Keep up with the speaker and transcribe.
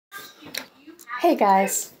Hey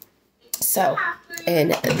guys, so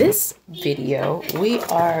in this video we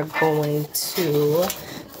are going to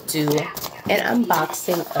do an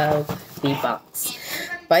unboxing of the box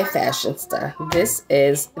by Fashionsta. This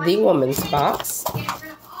is the woman's box,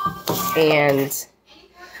 and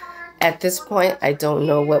at this point I don't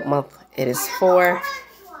know what month it is for.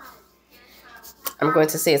 I'm going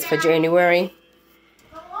to say it's for January,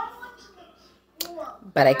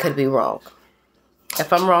 but I could be wrong.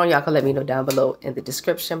 If I'm wrong, y'all can let me know down below in the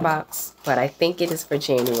description box. But I think it is for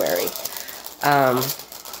January.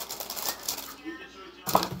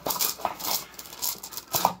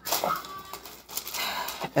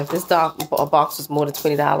 If this box was more than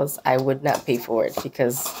 $20, I would not pay for it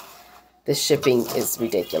because the shipping is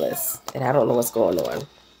ridiculous. And I don't know what's going on.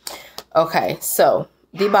 Okay, so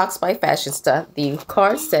the box by Fashionsta. The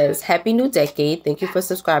card says, "Happy New Decade. Thank you for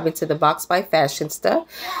subscribing to the box by Fashionsta.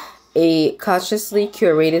 A consciously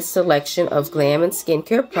curated selection of glam and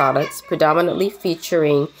skincare products, predominantly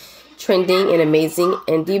featuring trending and amazing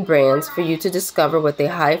indie brands for you to discover with a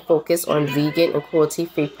high focus on vegan and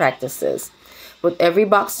cruelty-free practices. With every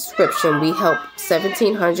box subscription, we help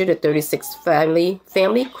 1,736 family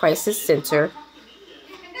crisis center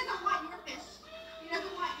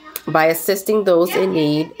by assisting those in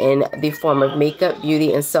need in the form of makeup,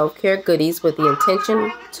 beauty, and self-care goodies with the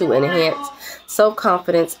intention to enhance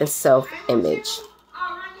self-confidence and self-image.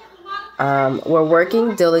 We're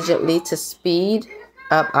working diligently to speed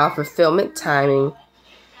up our fulfillment timing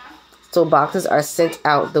so boxes are sent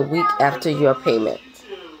out the week after your payment."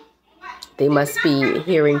 They must be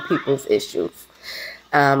hearing people's issues.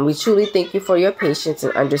 "We truly thank you for your patience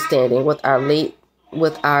and understanding with our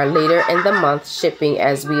later in the month shipping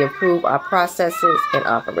as we improve our processes and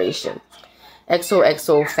operations.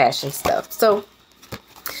 XOXO Fashionsta." So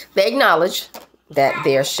they acknowledge that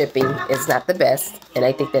their shipping is not the best, and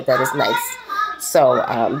I think that that is nice. So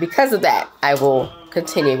because of that, I will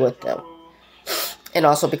continue with them. And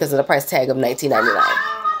also because of the price tag of $19.99.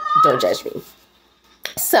 Don't judge me.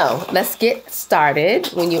 So let's get started.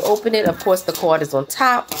 When you open it, of course, the card is on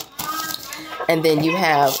top. And then you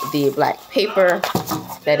have the black paper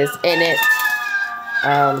that is in it.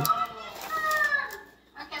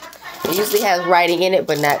 It usually has writing in it,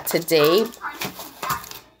 but not today.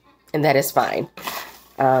 And that is fine.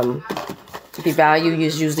 The value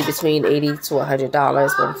is usually between $80 to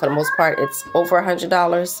 $100, but for the most part, it's over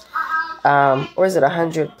 $100. Or is it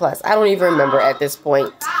 100 plus? I don't even remember at this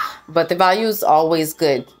point. But the value is always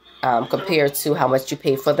good compared to how much you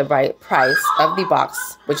pay for the right price of the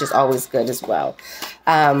box, which is always good as well.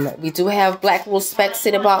 We do have black rule specs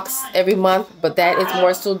in the box every month, but that is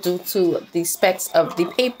more so due to the specs of the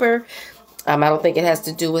paper. I don't think it has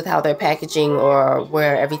to do with how they're packaging or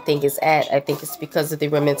where everything is at. I think it's because of the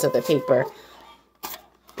remnants of the paper.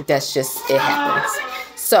 That's just, it happens.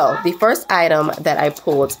 So the first item that I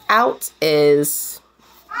pulled out is,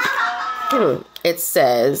 it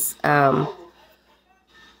says, I'm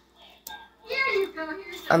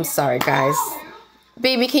sorry guys.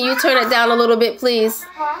 Baby, can you turn it down a little bit, please?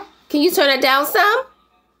 Can you turn it down some?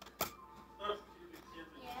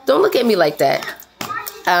 Don't look at me like that.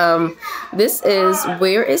 This is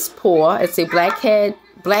Where Is Pore. It's a blackhead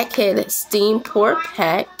steam pore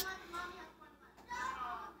pack,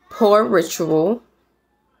 pore ritual,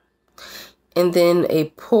 and then a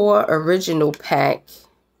pore original pack,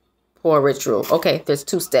 pore ritual. Okay, there's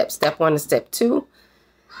two steps. Step 1 and step 2.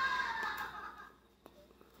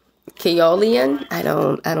 Kaolian. I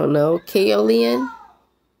don't know. Kaolian.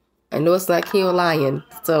 I know it's not Kaolian,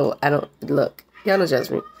 so I don't look. Y'all don't judge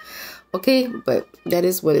me. Okay, but that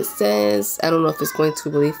is what it says. I don't know if it's going to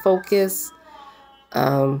really focus.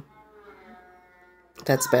 That's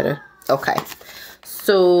better. Okay.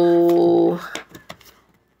 So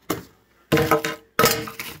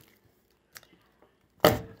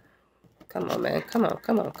come on, man. Come on,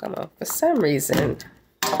 come on, come on. For some reason.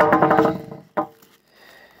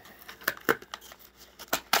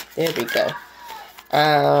 There we go.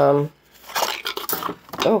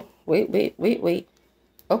 Oh, wait.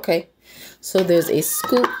 Okay. So there's a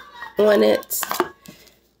scoop on it,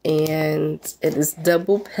 and it is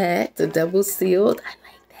double packed, double sealed. I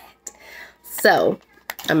like that. So,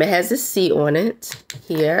 it has a C on it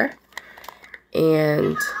here,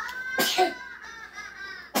 and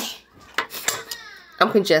I'm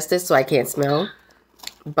congested, so I can't smell,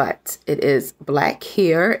 but it is black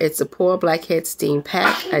here. It's a pore blackhead steam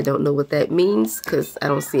pack. I don't know what that means because I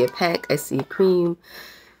don't see a pack. I see a cream,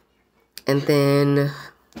 and then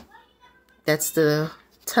that's the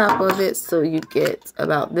top of it, so you get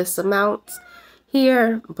about this amount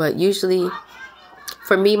here. But usually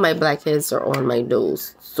for me, my blackheads are on my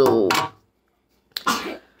nose, so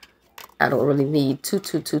I don't really need too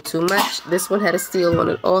much. This one had a steel on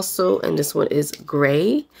it also, and this one is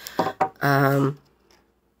gray. God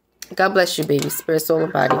bless you, baby. Spirit, soul,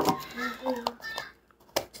 and body.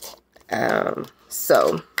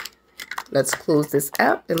 So let's close this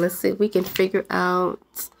out and let's see if we can figure out.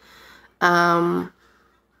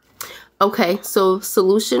 Okay, so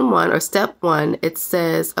solution 1 or step 1, it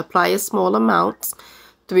says apply a small amount,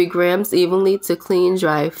 3 grams evenly to clean,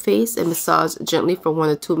 dry face and massage gently for 1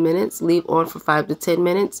 to 2 minutes. Leave on for 5 to 10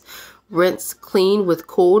 minutes. Rinse clean with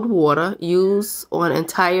cold water. Use on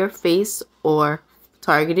entire face or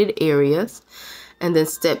targeted areas. And then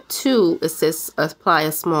step 2, it says apply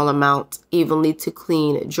a small amount evenly to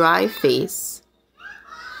clean, dry face.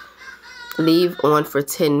 Leave on for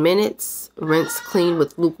 10 minutes. Rinse clean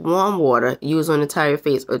with lukewarm water. Use on entire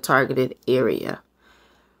face or targeted area.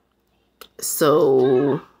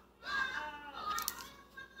 So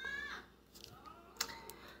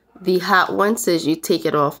the hot one says you take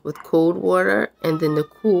it off with cold water, and then the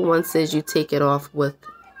cool one says you take it off with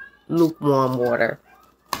lukewarm water.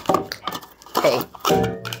 Okay.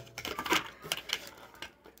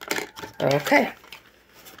 Okay.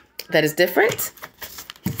 That is different,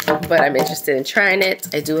 but I'm interested in trying it.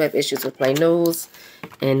 I do have issues with my nose,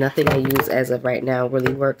 and nothing I use as of right now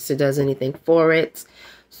really works or does anything for it.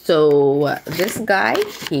 So this guy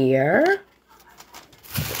here,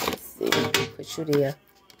 let's see, put you there.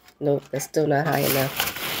 Nope, that's still not high enough.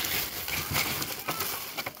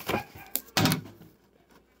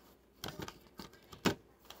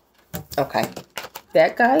 Okay,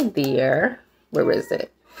 that guy there, where is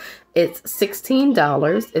it? It's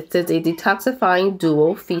 $16. It says a detoxifying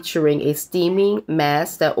duo featuring a steaming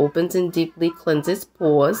mask that opens and deeply cleanses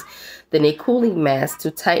pores, then a cooling mask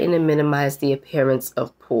to tighten and minimize the appearance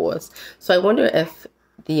of pores. So I wonder if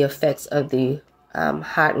the effects of the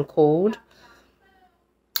hot and cold,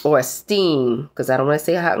 or steam, because I don't want to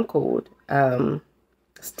say hot and cold,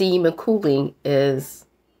 steam and cooling is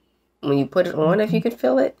when you put it on, if you can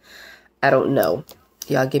feel it. I don't know.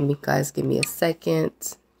 Y'all give me a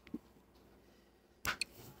second.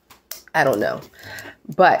 I don't know.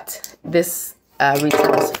 But this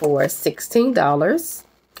retails for $16,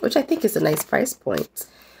 which I think is a nice price point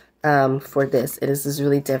for this. This is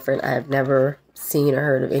really different. I've never seen or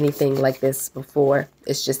heard of anything like this before.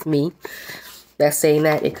 It's just me that's saying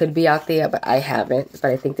that. It could be out there, but I haven't.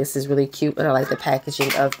 But I think this is really cute, and I like the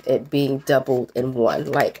packaging of it being doubled in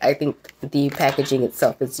one. Like, I think the packaging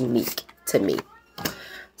itself is unique to me.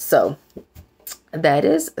 So that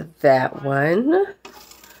is that one.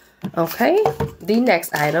 Okay, the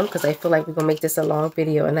next item, because I feel like we're gonna make this a long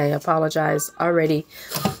video, and I apologize already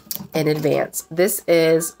in advance. This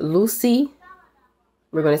is Lucy.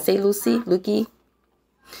 We're gonna say Lucy.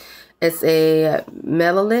 It's a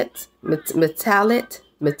metallic. We're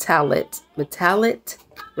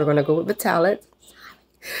gonna go with metallic.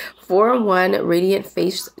 4-in-1 Radiant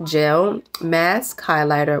Face Gel Mask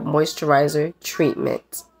Highlighter Moisturizer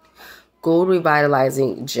Treatment. Gold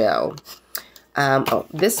Revitalizing Gel. Oh,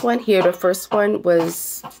 this one here, the first one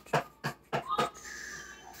was,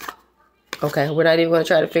 okay, we're not even going to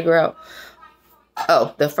try to figure out.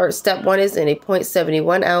 Oh, the first step 1 is in a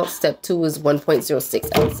 0.71 ounce. Step 2 is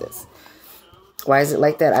 1.06 ounces. Why is it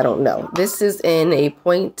like that? I don't know. This is in a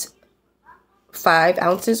 0.5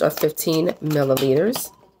 ounces or 15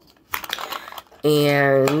 milliliters.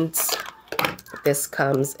 And this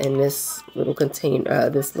comes in this little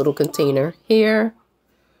container here.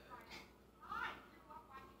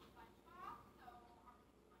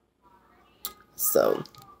 So,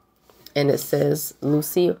 and it says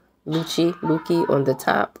Lucy on the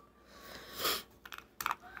top.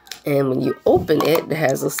 And when you open it, it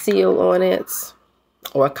has a seal on it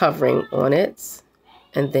or a covering on it.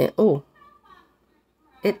 And then, oh,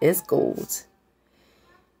 it is gold.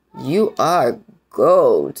 You are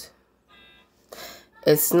gold.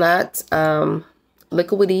 It's not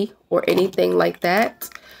liquidy or anything like that.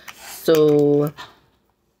 So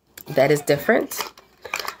that is different.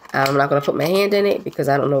 I'm not going to put my hand in it because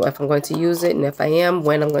I don't know if I'm going to use it, and if I am,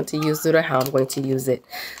 when I'm going to use it or how I'm going to use it.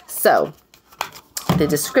 So the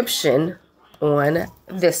description on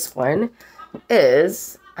this one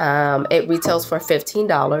is it retails for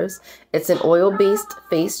 $15. It's an oil-based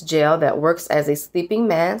face gel that works as a sleeping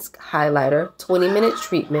mask, highlighter, 20-minute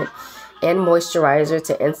treatment, and moisturizer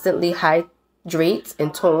to instantly hydrate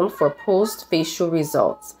and tone for post-facial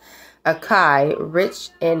results. Acai, rich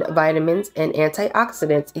in vitamins and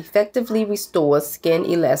antioxidants, effectively restores skin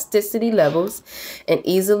elasticity levels and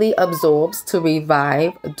easily absorbs to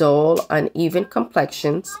revive dull, uneven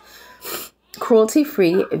complexions.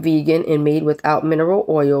 Cruelty-free, vegan, and made without mineral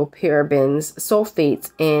oil, parabens,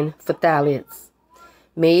 sulfates, and phthalates.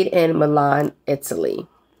 Made in Milan, Italy.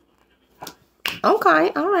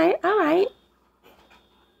 Okay, all right, all right.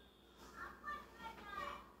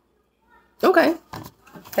 Okay,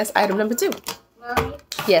 that's item number 2. Mommy,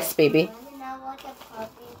 Yes, baby. do you know what the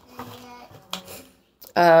puppies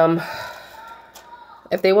in yet?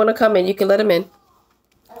 If they want to come in, you can let them in.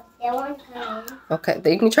 They won't come in. Okay,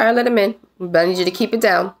 you can try and let them in, but I need you to keep it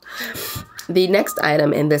down. The next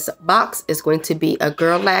item in this box is going to be a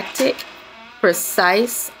Girlactic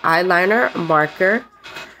Precise Eyeliner Marker.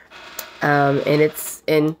 And it's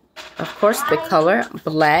in, of course, the color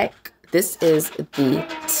black. This is the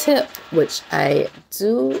tip, which I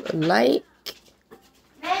do like.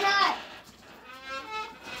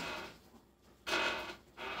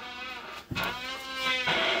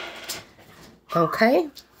 Okay.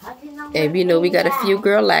 And you know we got a few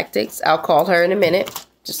Girlactics. I'll call her in a minute.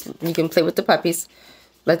 Just you can play with the puppies.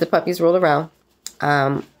 Let the puppies roll around.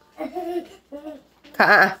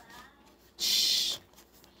 Shh.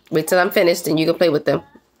 Wait till I'm finished and you can play with them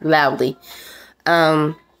loudly.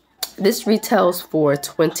 This retails for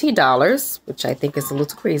 $20, which I think is a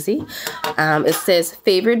little crazy. It says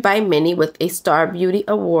favored by many with a Star Beauty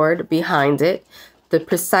Award behind it. The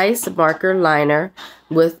precise marker liner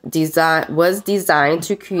was designed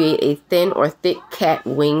to create a thin or thick cat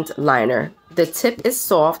winged liner. The tip is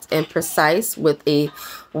soft and precise with a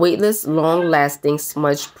weightless, long-lasting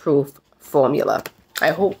smudge-proof formula.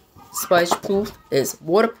 I hope smudge-proof is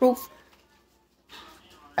waterproof.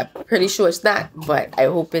 I'm pretty sure it's not, but I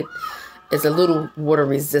hope it is a little water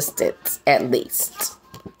resistant at least.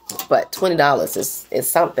 But $20 is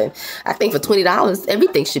something. I think for $20,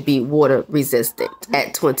 everything should be water resistant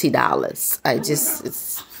at $20.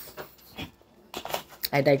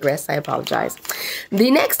 I digress. I apologize.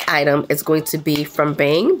 The next item is going to be from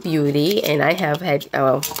Bang Beauty, and I have had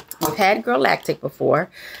we've had Girlactic before.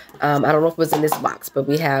 I don't know if it was in this box, but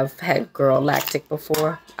we have had Girlactic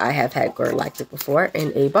before. I have had Girlactic before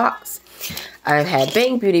in a box. I've had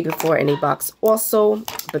Bang Beauty before in a box also,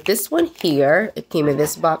 but this one here, it came in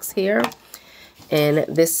this box here, and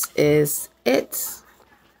this is it.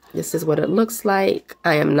 This is what it looks like.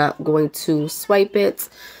 I am not going to swipe it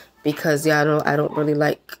because y'all know I don't really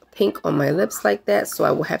like pink on my lips like that, so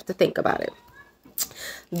I will have to think about it.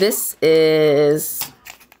 This is,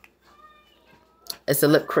 it's a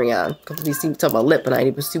lip crayon. We seem to talk about lip and I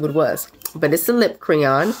didn't even see what it was, but it's a lip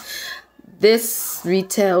crayon. This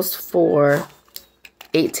retails for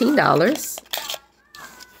 $18.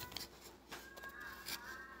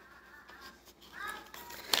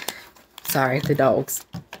 Sorry, the dogs.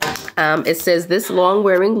 It says this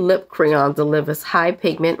long-wearing lip crayon delivers high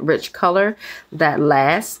pigment, rich color that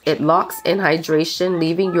lasts. It locks in hydration,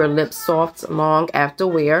 leaving your lips soft long after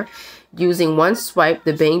wear. Using one swipe,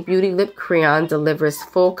 the Bang Beauty lip crayon delivers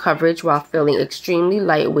full coverage while feeling extremely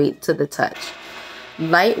lightweight to the touch.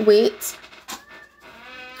 Lightweight,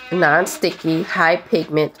 non-sticky, high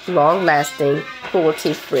pigment, long-lasting,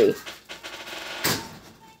 cruelty-free.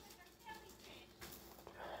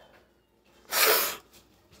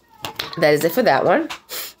 That is it for that one.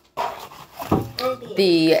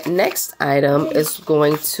 The next item is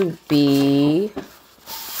going to be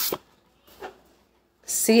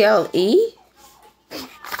CLE.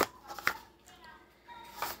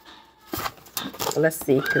 Let's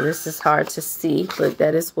see, because this is hard to see, but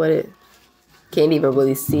that is what it, can't even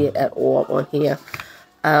really see it at all on here.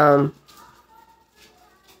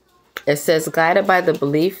 It says, guided by the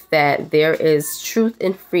belief that there is truth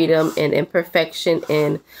in freedom and imperfection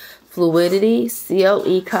in fluidity,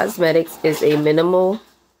 CLE Cosmetics is a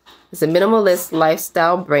minimalist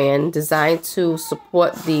lifestyle brand designed to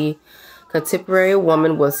support the contemporary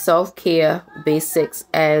woman with self-care basics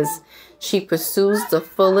as she pursues the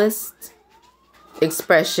fullest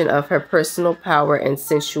expression of her personal power and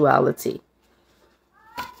sensuality.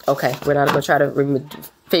 Okay, we're not going to try to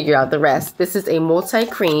figure out the rest. This is a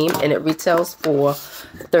multi-cream and it retails for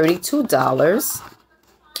 $32.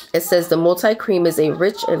 It says the multi-cream is a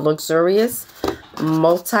rich and luxurious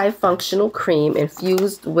multifunctional cream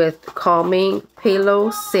infused with calming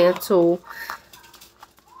Palo Santo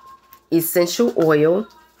essential oil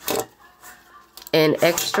and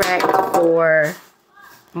extract for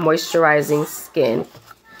moisturizing skin.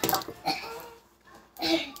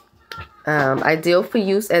 Ideal for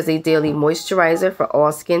use as a daily moisturizer for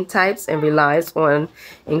all skin types and relies on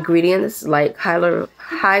ingredients like hydrolyzed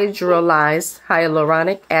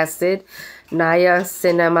hyaluronic acid,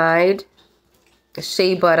 niacinamide,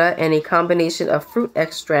 shea butter, and a combination of fruit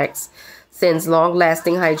extracts, Sends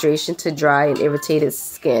long-lasting hydration to dry and irritated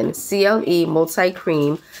skin. CLE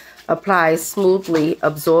Multi-Cream applies smoothly,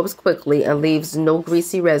 absorbs quickly, and leaves no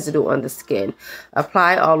greasy residue on the skin.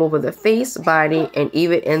 Apply all over the face, body, and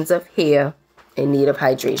even ends of hair in need of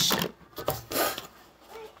hydration.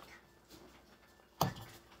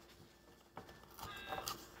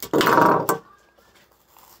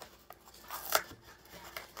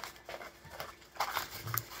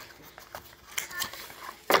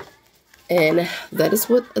 And that is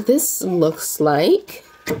what this looks like.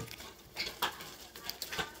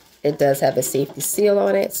 It does have a safety seal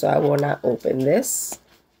on it, so I will not open this.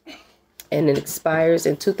 And it expires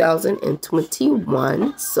in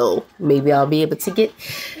 2021, so maybe I'll be able to get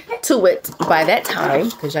to it by that time,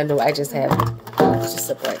 because I know I just have just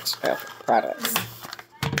a bunch of products.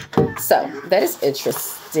 So that is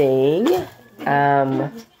interesting.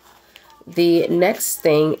 The next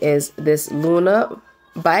thing is this Luna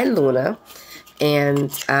by Luna,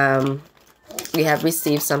 and we have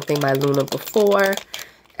received something by Luna before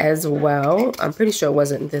as well. I'm pretty sure it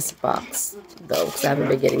wasn't this box though, because I haven't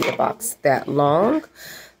been getting the box that long.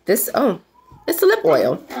 This, oh, it's a lip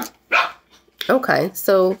oil. Okay,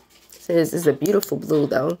 so this is a beautiful blue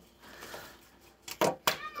though.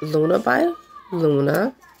 Luna by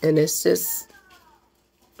Luna, and it's just,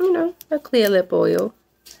 you know, a clear lip oil.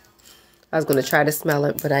 I was going to try to smell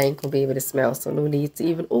it, but I ain't going to be able to smell, so no need to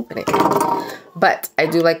even open it. But I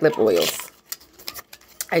do like lip oils.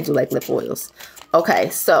 I do like lip oils. Okay,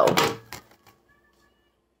 so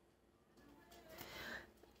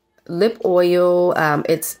lip oil,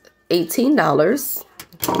 it's $18.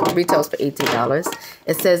 Retails for $18.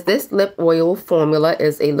 It says this lip oil formula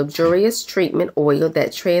is a luxurious treatment oil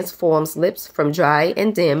that transforms lips from dry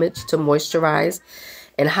and damaged to moisturized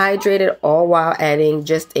and hydrated, all while adding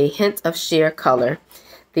just a hint of sheer color.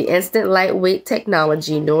 The instant lightweight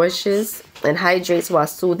technology nourishes and hydrates while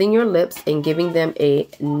soothing your lips and giving them a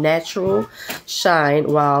natural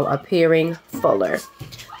shine while appearing fuller.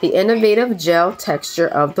 The innovative gel texture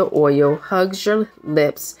of the oil hugs your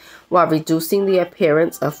lips while reducing the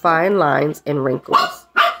appearance of fine lines and wrinkles.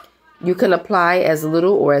 You can apply as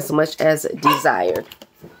little or as much as desired.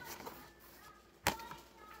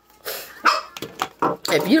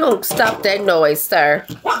 If you don't stop that noise, sir.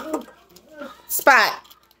 Spot.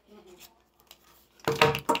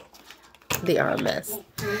 They are a mess.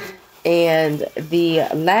 And the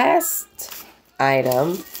last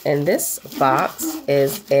item in this box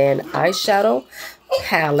is an eyeshadow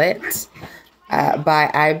palette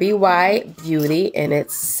by IBY Beauty, and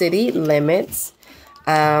it's City Limits.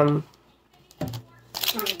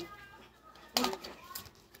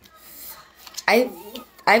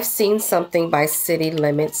 I've seen something by City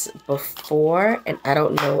Limits before, and I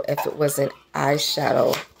don't know if it was an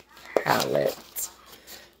eyeshadow palette.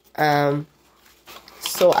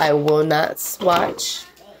 So I will not swatch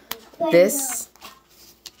this.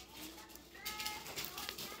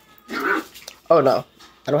 Oh no,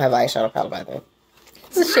 I don't have an eyeshadow palette by then.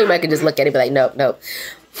 It's a shame I could just look at it and be like, nope, nope.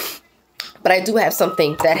 But I do have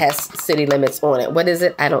something that has City Limits on it. What is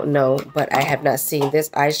it? I don't know. But I have not seen this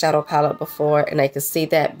eyeshadow palette before. And I can see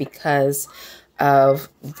that because of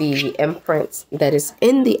the imprints that is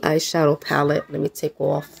in the eyeshadow palette. Let me take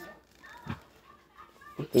off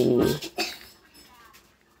the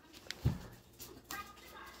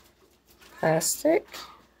plastic.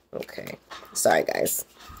 Okay. Sorry, guys.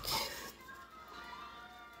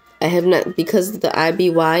 I have not, because of the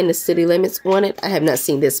IBY and the City Limits on it, I have not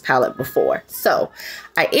seen this palette before. So,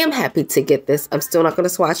 I am happy to get this. I'm still not going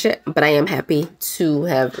to swatch it, but I am happy to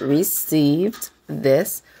have received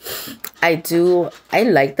this. I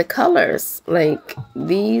like the colors. Like,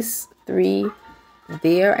 these three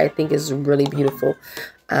there, I think is really beautiful.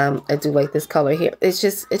 I do like this color here. It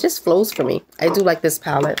just flows for me. I do like this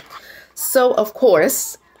palette. So, of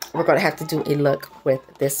course, we're going to have to do a look with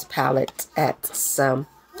this palette at some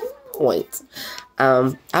point.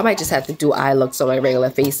 I might just have to do eye looks on my regular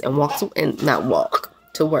face and walk into work,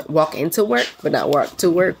 but not walk to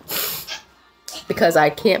work, because I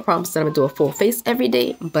can't promise that I'm gonna do a full face every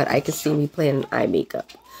day, but I can see me playing eye makeup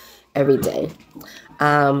every day.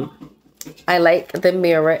 I like the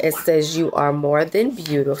mirror. It says you are more than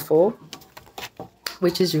beautiful,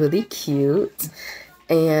 which is really cute.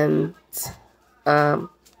 And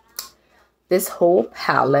this whole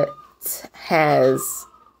palette has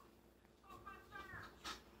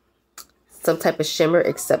some type of shimmer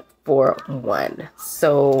except for one.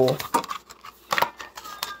 So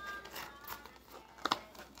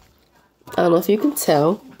I don't know if you can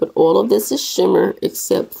tell, but all of this is shimmer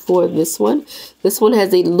except for this one. This one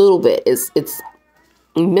has a little bit. It's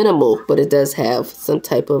minimal, but it does have some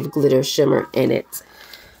type of glitter shimmer in it.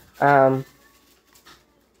 But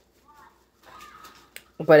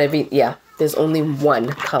yeah, there's only one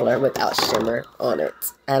color without shimmer on it.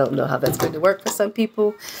 I don't know how that's going to work for some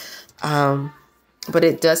people. But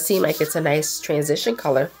it does seem like it's a nice transition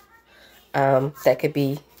color. That could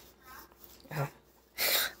be, I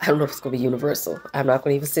don't know if it's going to be universal. I'm not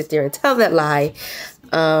going to even sit there and tell that lie.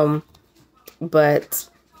 But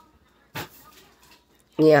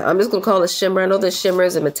yeah, I'm just going to call it shimmer. I know there's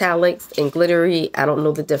shimmers and metallics and glittery. I don't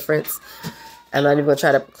know the difference. I'm not even going to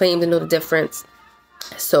try to claim to know the difference.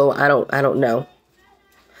 So I don't know.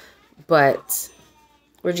 But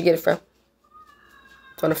where'd you get it from?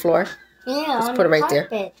 On the floor? Yeah, just put it right there.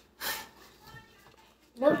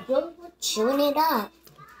 Look, we're chewing it up.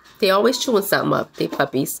 They always chewing something up. They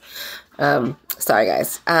puppies. Sorry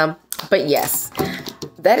guys. But yes,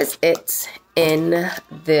 that is it in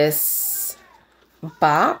this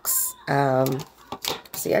box.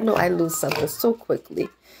 See, I know I lose something so quickly.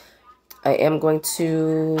 I am going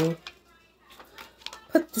to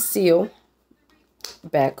put the seal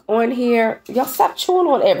back on here. Y'all stop chewing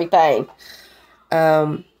on everything.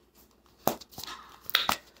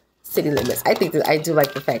 City Limits. I think that I do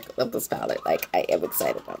like the fact of this palette. Like, I am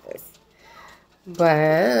excited about this.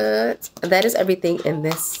 But that is everything in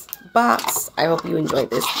this box. I hope you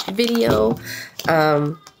enjoyed this video.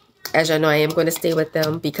 As you know, I am going to stay with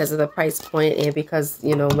them because of the price point and because,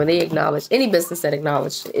 you know, when they acknowledge, any business that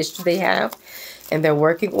acknowledge the issues they have and they're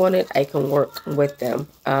working on it, I can work with them.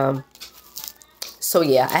 So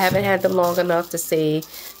yeah, I haven't had them long enough to say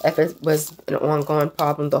if it was an ongoing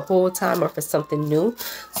problem the whole time or if it's something new.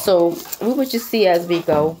 So we will just see as we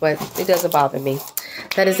go, but it doesn't bother me.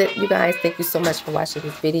 That is it, you guys. Thank you so much for watching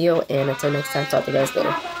this video, and until next time, talk to you guys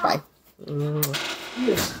later. Bye.